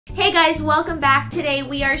Hey guys, welcome back. Today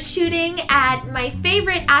we are shooting at my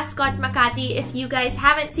favorite Ascot Makati. If you guys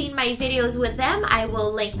haven't seen my videos with them, I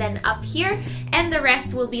will link them up here and the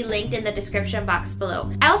rest will be linked in the description box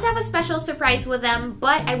below. I also have a special surprise with them,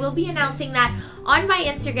 but I will be announcing that on my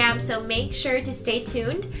Instagram, so make sure to stay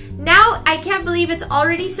tuned. Now, I can't believe it's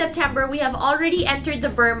already September. We have already entered the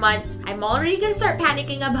Burr months. I'm already gonna start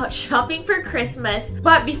panicking about shopping for Christmas.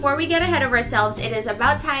 But before we get ahead of ourselves, it is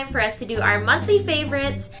about time for us to do our monthly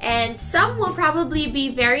favorites. And some will probably be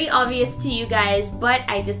very obvious to you guys, but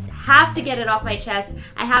I just have to get it off my chest.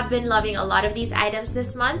 I have been loving a lot of these items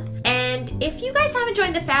this month. And if you guys haven't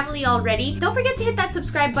joined the family already, don't forget to hit that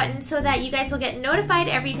subscribe button so that you guys will get notified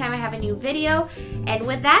every time I have a new video. And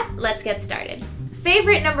with that, let's get started.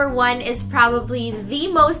 Favorite number one is probably the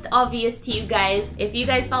most obvious to you guys. If you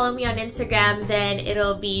guys follow me on Instagram, then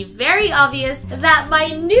it'll be very obvious that my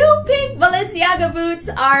new pink Balenciaga boots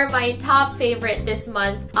are my top favorite this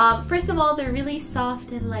month. First of all, they're really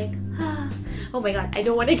soft and like, oh my god, I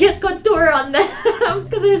don't want to get couture on them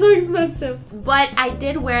because they're so expensive. But I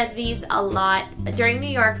did wear these a lot during New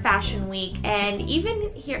York Fashion Week and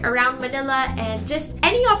even here around Manila and just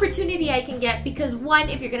any opportunity I can get, because one,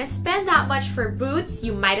 if you're gonna spend that much for boots,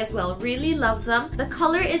 you might as well really love them. The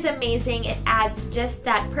color is amazing. It adds just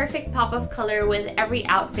that perfect pop of color with every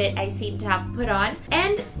outfit I seem to have put on.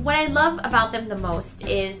 And what I love about them the most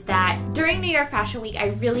is that during New York Fashion Week, I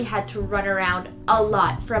really had to run around a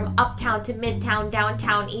lot from uptown to midtown,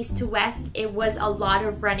 downtown, east to west. It was a lot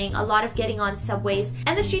of running, a lot of getting on subways,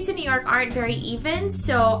 and the streets in New York aren't very even,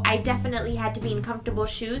 so I definitely had to be in comfortable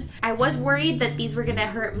shoes. I was worried that these were gonna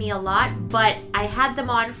hurt me a lot, but I had them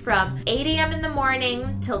on from 8 a.m. in the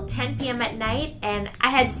morning till 10 p.m. at night, and I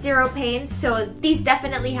had zero pain, so these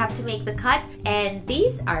definitely have to make the cut, and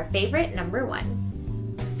these are favorite number one.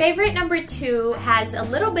 Favorite number two has a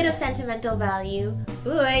little bit of sentimental value,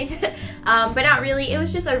 but not really. It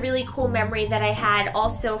was just a really cool memory that I had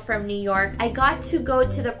also from New York. I got to go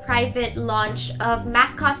to the private launch of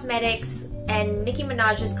MAC Cosmetics and Nicki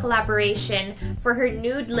Minaj's collaboration for her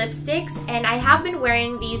nude lipsticks, and I have been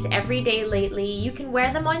wearing these every day lately. You can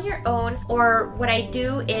wear them on your own, or what I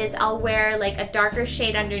do is I'll wear like a darker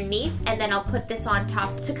shade underneath and then I'll put this on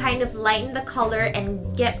top to kind of lighten the color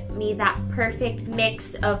and get me that perfect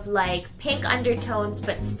mix of like pink undertones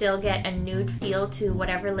but still get a nude feel to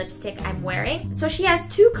whatever lipstick I'm wearing. So she has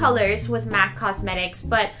two colors with MAC Cosmetics,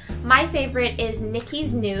 but my favorite is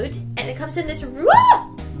Nicki's Nude, and it comes in this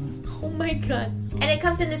oh my god. And it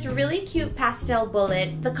comes in this really cute pastel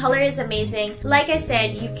bullet. The color is amazing. Like I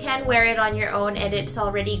said, you can wear it on your own and it's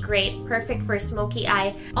already great. Perfect for smoky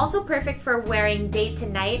eye. Also perfect for wearing day to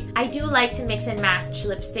night. I do like to mix and match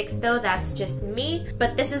lipsticks though, that's just me.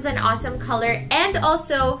 But this is an awesome color. And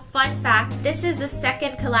also, fun fact, this is the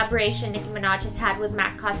second collaboration Nicki Minaj has had with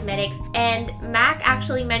MAC Cosmetics. And MAC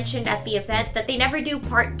actually mentioned at the event that they never do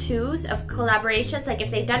part twos of collaborations. Like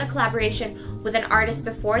if they've done a collaboration with an artist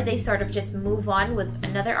before, they sort of just move on with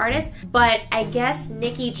another artist. But I guess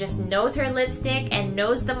Nicki just knows her lipstick and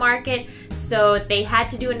knows the market, so they had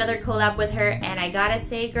to do another collab with her, and I gotta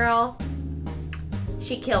say, girl,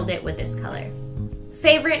 she killed it with this color.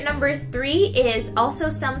 Favorite number three is also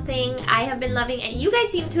something I have been loving and you guys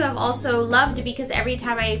seem to have also loved, because every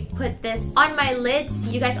time I put this on my lids,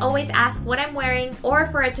 you guys always ask what I'm wearing or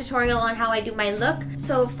for a tutorial on how I do my look.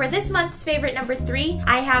 So for this month's favorite number three,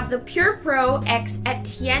 I have the Pure Pro X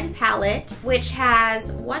Etienne palette, which has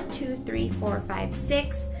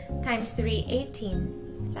 6 times 3, 18.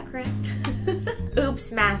 Is that correct?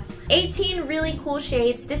 Oops, math. 18 really cool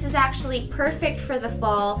shades. This is actually perfect for the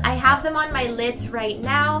fall. I have them on my lids right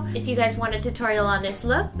now. If you guys want a tutorial on this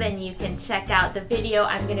look, then you can check out the video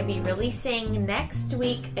I'm gonna be releasing next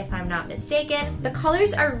week, if I'm not mistaken. The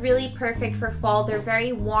colors are really perfect for fall. They're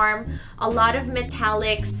very warm, a lot of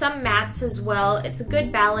metallics, some mattes as well. It's a good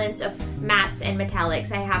balance of mattes and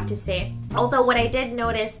metallics, I have to say. Although what I did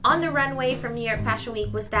notice on the runway from New York Fashion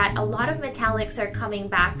Week was that a lot of metallics are coming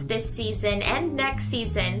back this season and next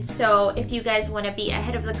season. So if you guys want to be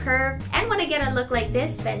ahead of the curve and want to get a look like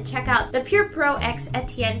this, then check out the Pure Pro X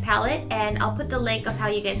Etienne palette, and I'll put the link of how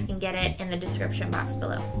you guys can get it in the description box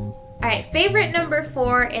below. Alright, favorite number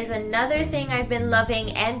four is another thing I've been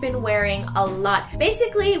loving and been wearing a lot.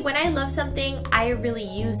 Basically, when I love something, I really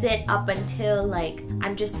use it up until like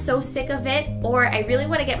I'm just so sick of it, or I really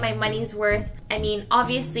want to get my money's worth. I mean,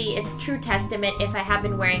 obviously, it's true testament. If I have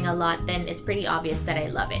been wearing a lot, then it's pretty obvious that I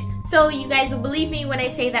love it. So you guys will believe me when I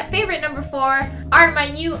say that favorite number four are my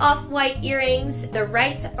new off-white earrings. The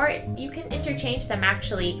right, or you can interchange them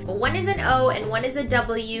actually. But one is an O and one is a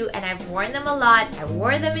W, and I've worn them a lot. I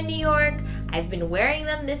wore them in New York. I've been wearing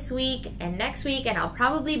them this week and next week, and I'll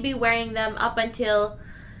probably be wearing them up until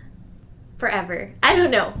forever. I don't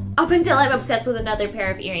know. Up until I'm obsessed with another pair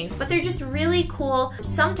of earrings. But they're just really cool.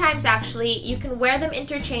 Sometimes actually you can wear them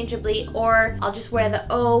interchangeably, or I'll just wear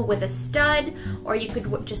the O with a stud, or you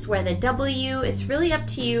could just wear the W. It's really up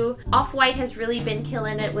to you. Off-White has really been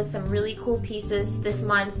killing it with some really cool pieces this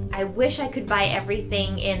month. I wish I could buy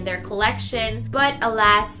everything in their collection, but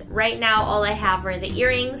alas, right now all I have are the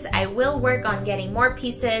earrings. I will work on getting more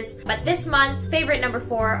pieces, but this month, favorite number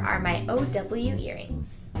 4 are my OW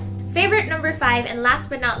earrings. Favorite number 5, and last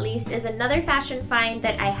but not least, is another fashion find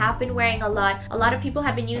that I have been wearing a lot. A lot of people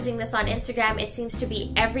have been using this on Instagram. It seems to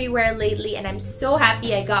be everywhere lately, and I'm so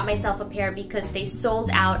happy I got myself a pair because they sold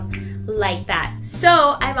out like that.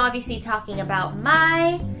 So I'm obviously talking about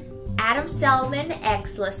my Adam Selman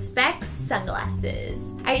X Le Specs sunglasses.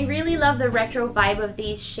 I really love the retro vibe of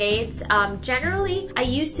these shades. Generally, I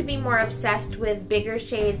used to be more obsessed with bigger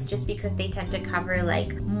shades just because they tend to cover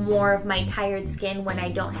like more of my tired skin when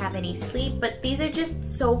I don't have any sleep, but these are just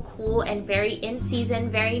so cool and very in season,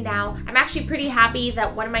 very now. I'm actually pretty happy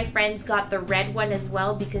that one of my friends got the red one as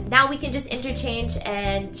well, because now we can just interchange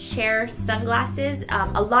and share sunglasses.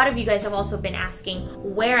 A lot of you guys have also been asking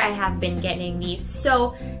where I have been getting these,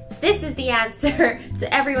 so this is the answer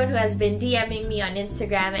to everyone who has been DMing me on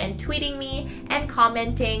Instagram and tweeting me and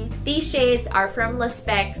commenting. These shades are from Le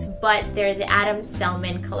Specs, but they're the Adam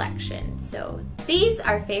Selman collection. So these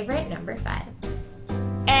are favorite number 5.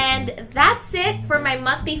 And that's it for my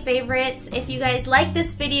monthly favorites. If you guys like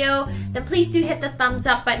this video, then please do hit the thumbs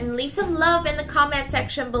up button, leave some love in the comment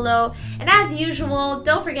section below, and as usual,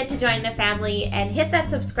 don't forget to join the family and hit that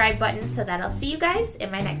subscribe button so that I'll see you guys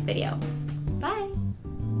in my next video.